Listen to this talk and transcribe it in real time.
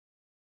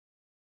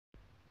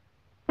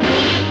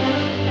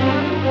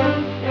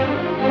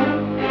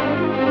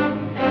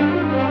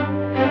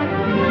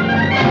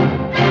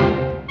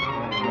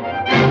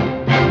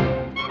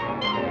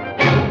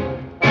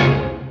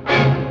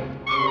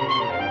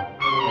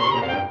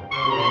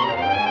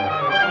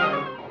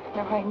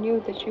knew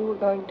that you were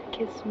going to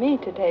kiss me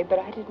today, but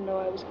I didn't know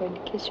I was going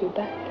to kiss you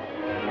back.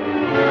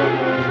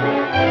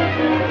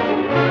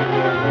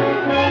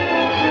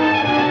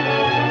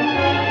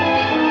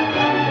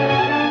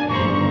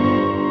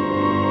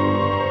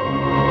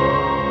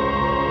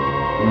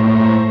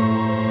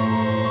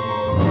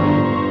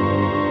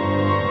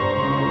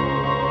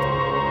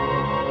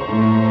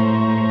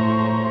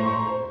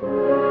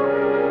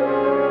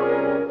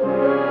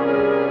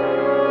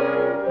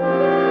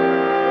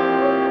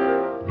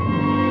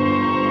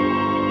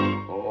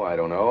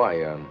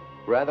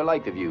 Rather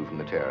liked the view from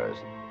the terrace.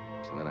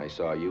 And then I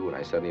saw you, and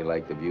I suddenly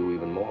liked the view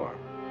even more.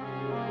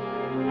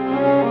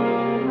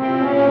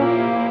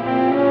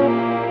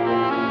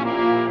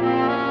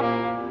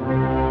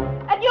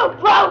 And you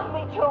drove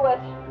me to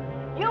it.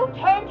 You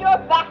turned your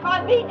back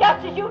on me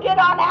just as you did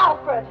on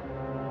Alfred.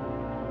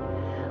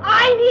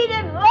 I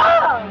needed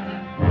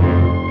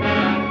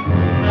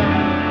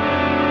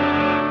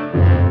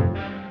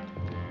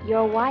love.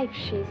 Your wife,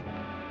 she's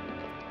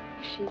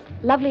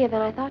lovelier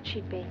than I thought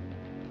she'd be.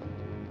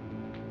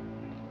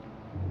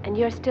 And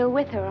you're still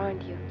with her,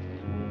 aren't you?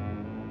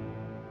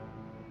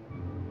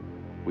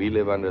 We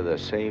live under the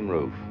same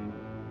roof.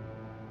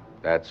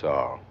 That's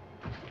all.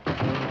 My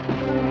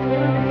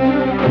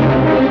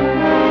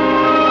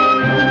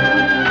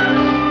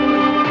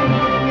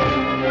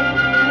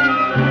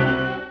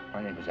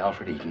name is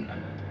Alfred Eaton.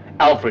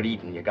 Alfred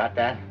Eaton, you got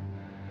that?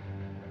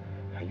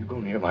 Now, you go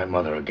near my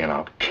mother again,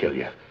 I'll kill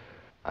you.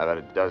 I've had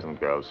a dozen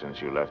girls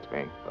since you left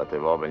me, but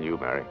they've all been you,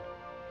 Mary.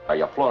 Now,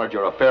 you flaunted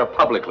your affair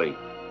publicly.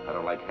 I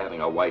don't like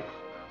having a wife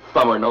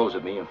thumb her nose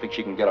at me and think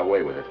she can get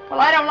away with it. Well,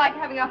 I don't like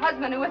having a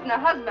husband who isn't a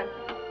husband.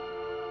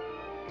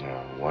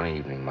 One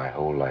evening, my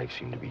whole life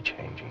seemed to be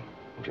changing.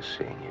 I'm just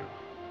seeing you.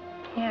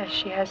 Yes,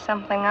 she has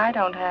something I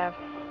don't have.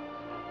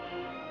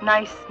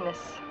 Niceness.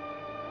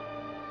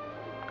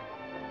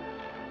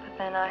 But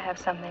then I have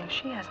something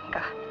she hasn't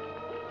got.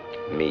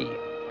 Me.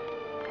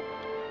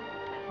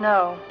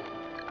 No.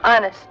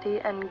 Honesty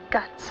and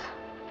guts.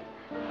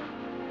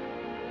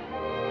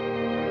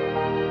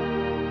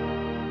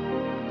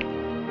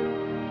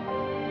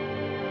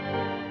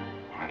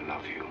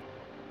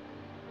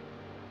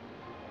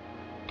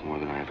 More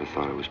than I ever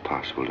thought it was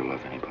possible to love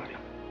anybody.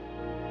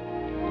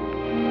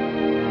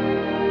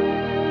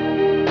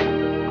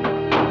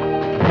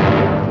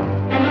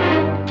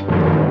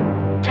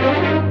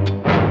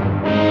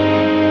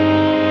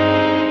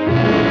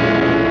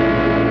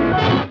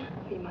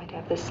 We might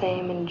have the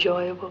same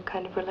enjoyable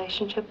kind of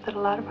relationship that a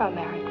lot of our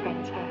married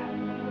friends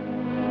have.